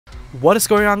What is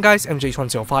going on, guys?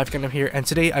 MJ2005 Gundam here, and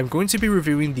today I'm going to be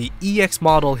reviewing the EX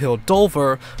Model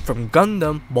Hildolfr from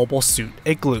Gundam Mobile Suit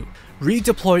IGLOO.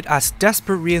 Redeployed as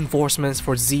desperate reinforcements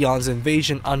for Zeon's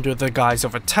invasion under the guise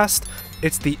of a test,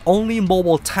 it's the only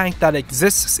mobile tank that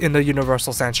exists in the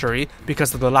Universal Century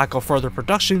because of the lack of further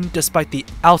production despite the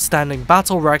outstanding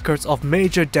battle records of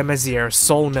Major Demazier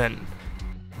Solnen.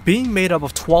 Being made up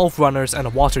of 12 runners and a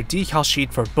water decal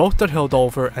sheet for both the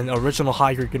Hildolfr and original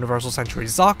high-grade Universal Century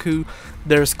Zaku,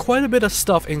 there's quite a bit of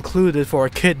stuff included for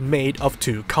a kit made of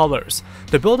two colors.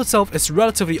 The build itself is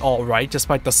relatively alright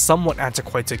despite the somewhat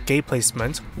antiquated gate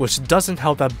placement, which doesn't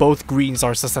help that both greens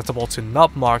are susceptible to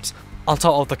nub marks, on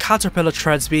top of the caterpillar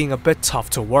treads being a bit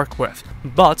tough to work with.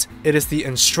 But it is the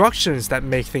instructions that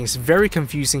make things very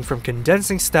confusing, from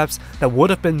condensing steps that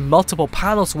would have been multiple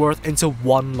panels worth into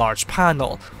one large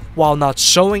panel, while not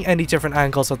showing any different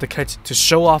angles of the kit to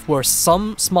show off where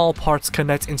some small parts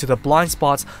connect into the blind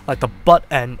spots like the butt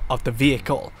end of the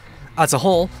vehicle. As a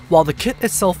whole, while the kit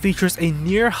itself features a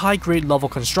near high-grade level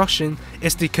construction,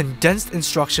 it's the condensed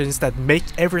instructions that make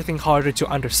everything harder to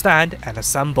understand and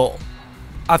assemble.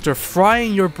 After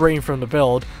frying your brain from the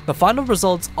build, the final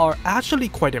results are actually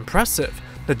quite impressive.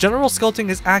 The general sculpting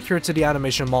is accurate to the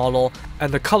animation model,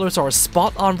 and the colors are a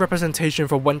spot-on representation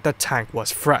for when the tank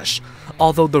was fresh.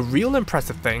 Although the real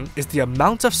impressive thing is the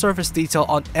amount of surface detail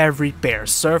on every bare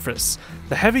surface.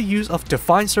 The heavy use of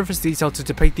defined surface detail to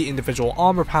depict the individual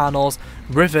armor panels,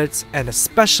 rivets, and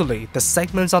especially the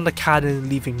segments on the cannon,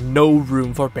 leaving no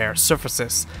room for bare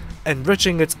surfaces,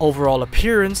 enriching its overall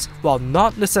appearance while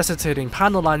not necessitating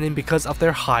panel lining because of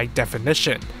their high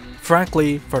definition.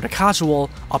 Frankly, for the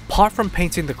casual, apart from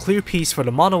painting the clear piece for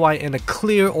the monowhite in a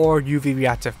clear or UV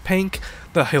reactive pink,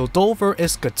 the Hildolfr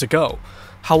is good to go.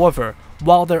 However,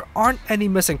 while there aren't any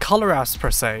missing color apps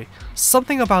per se,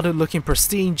 something about it looking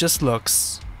pristine just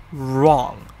looks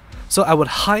wrong. So I would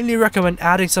highly recommend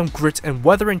adding some grit and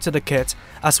weathering to the kit,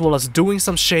 as well as doing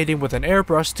some shading with an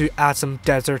airbrush to add some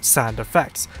desert sand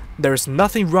effects. There is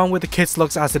nothing wrong with the kit's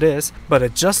looks as it is, but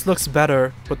it just looks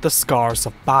better with the scars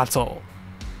of battle.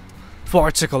 For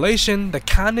articulation, the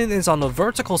cannon is on a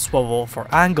vertical swivel for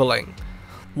angling,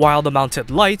 while the mounted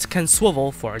light can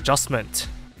swivel for adjustment.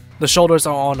 The shoulders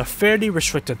are on a fairly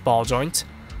restricted ball joint,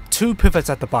 two pivots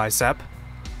at the bicep,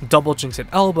 double jointed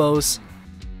elbows,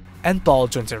 and ball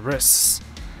jointed wrists.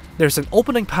 There's an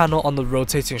opening panel on the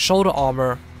rotating shoulder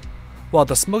armor, while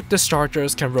the smoke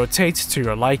dischargers can rotate to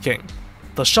your liking.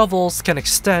 The shovels can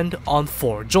extend on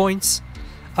 4 joints,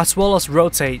 as well as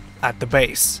rotate at the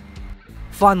base.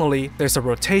 Finally, there's a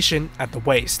rotation at the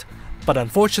waist, but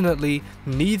unfortunately,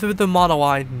 neither the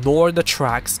monowhite nor the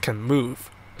tracks can move.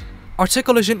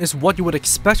 Articulation is what you would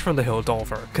expect from the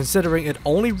Hildolfr, considering it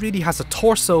only really has a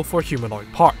torso for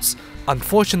humanoid parts.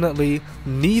 Unfortunately,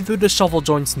 neither the shovel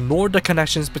joints nor the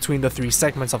connections between the 3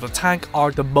 segments of the tank are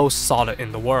the most solid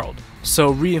in the world, so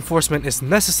reinforcement is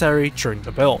necessary during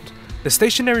the build. The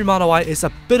stationary monowhite is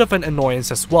a bit of an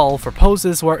annoyance as well for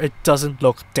poses where it doesn't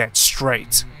look dead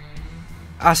straight.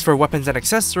 As for weapons and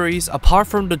accessories, apart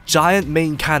from the giant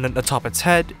main cannon atop its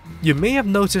head, you may have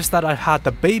noticed that I had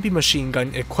the baby machine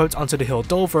gun equipped onto the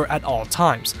Hildolfr at all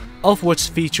times, of which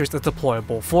features a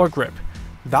deployable foregrip.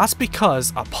 That's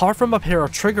because, apart from a pair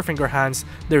of trigger finger hands,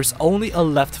 there's only a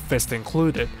left fist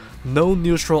included, no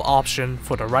neutral option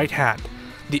for the right hand.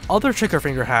 The other trigger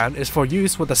finger hand is for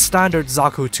use with the standard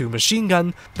Zaku 2 machine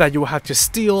gun that you will have to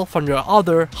steal from your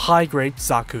other high-grade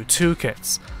Zaku 2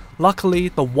 kits. Luckily,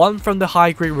 the one from the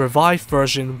high-grade revived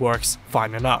version works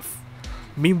fine enough.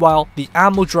 Meanwhile, the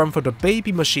ammo drum for the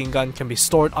baby machine gun can be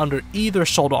stored under either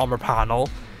shoulder armor panel,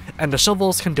 and the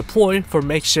shovels can deploy for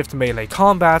makeshift melee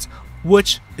combat,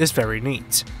 which is very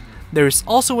neat. There is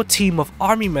also a team of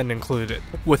army men included,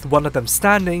 with one of them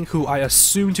standing, who I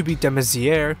assume to be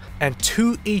Demazier, and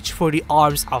 2 each for the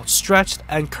arms outstretched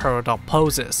and curled up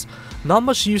poses. Not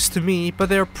much use to me, but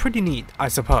they're pretty neat, I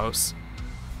suppose.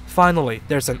 Finally,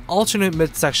 there's an alternate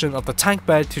midsection of the tank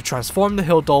bed to transform the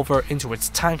Hildolfr into its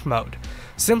tank mode.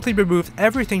 Simply remove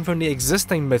everything from the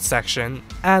existing midsection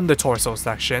and the torso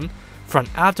section, front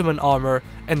abdomen armor,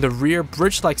 and the rear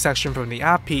bridge-like section from the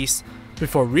ab piece,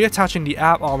 before reattaching the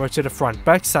ab armor to the front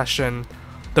bed section,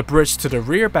 the bridge to the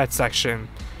rear bed section,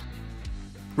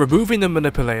 removing the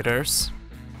manipulators,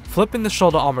 flipping the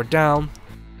shoulder armor down,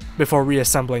 before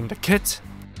reassembling the kit,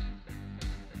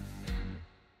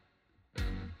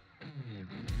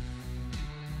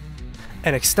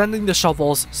 and extending the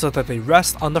shovels so that they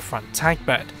rest on the front tank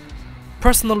bed.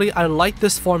 Personally, I like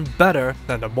this form better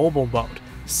than the mobile mode,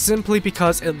 simply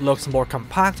because it looks more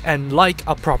compact and like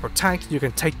a proper tank you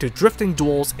can take to drifting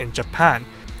duels in Japan.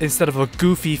 instead of a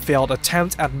goofy failed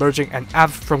attempt at merging an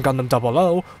AMP from Gundam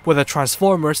 00 with a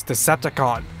Transformers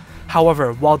Decepticon.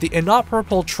 However, while the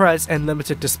inoperable treads and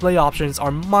limited display options are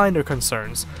minor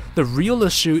concerns, the real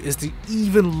issue is the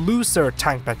even looser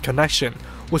tank bed connection,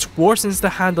 which worsens the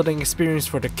handling experience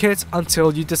for the kit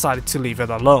until you decided to leave it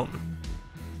alone.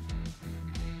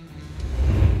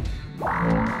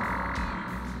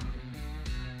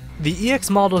 The EX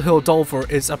Model Hildolfr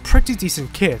is a pretty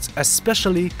decent kit,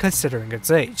 especially considering its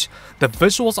age. The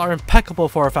visuals are impeccable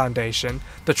for a foundation,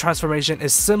 the transformation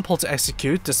is simple to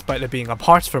execute despite it being a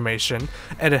parts formation,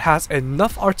 and it has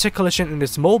enough articulation in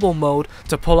its mobile mode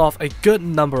to pull off a good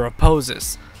number of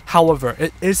poses. However,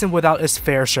 it isn't without its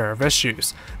fair share of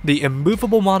issues. The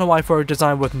immovable mono-eye for a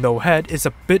design with no head is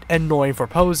a bit annoying for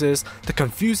poses, the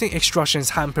confusing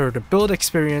instructions hamper the build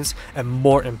experience, and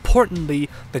more importantly,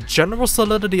 the general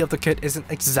solidity of the kit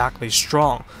isn't exactly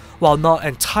strong. While not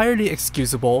entirely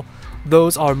excusable,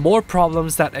 those are more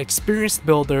problems that experienced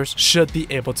builders should be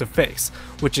able to fix,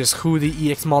 which is who the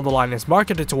EX model line is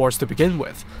marketed towards to begin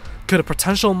with. Could a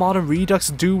potential modern Redux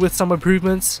do with some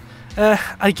improvements?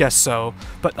 I guess so,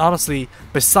 but honestly,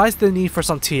 besides the need for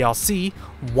some TLC,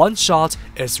 one shot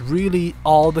is really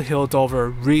all the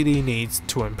Hildolfr really needs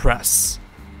to impress.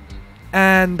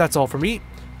 And that's all for me.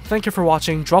 Thank you for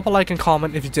watching, drop a like and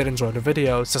comment if you did enjoy the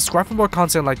video, subscribe for more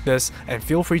content like this, and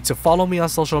feel free to follow me on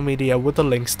social media with the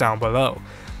links down below.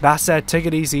 That said, take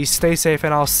it easy, stay safe,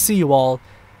 and I'll see you all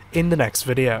in the next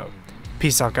video.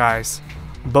 Peace out guys,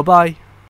 bye bye.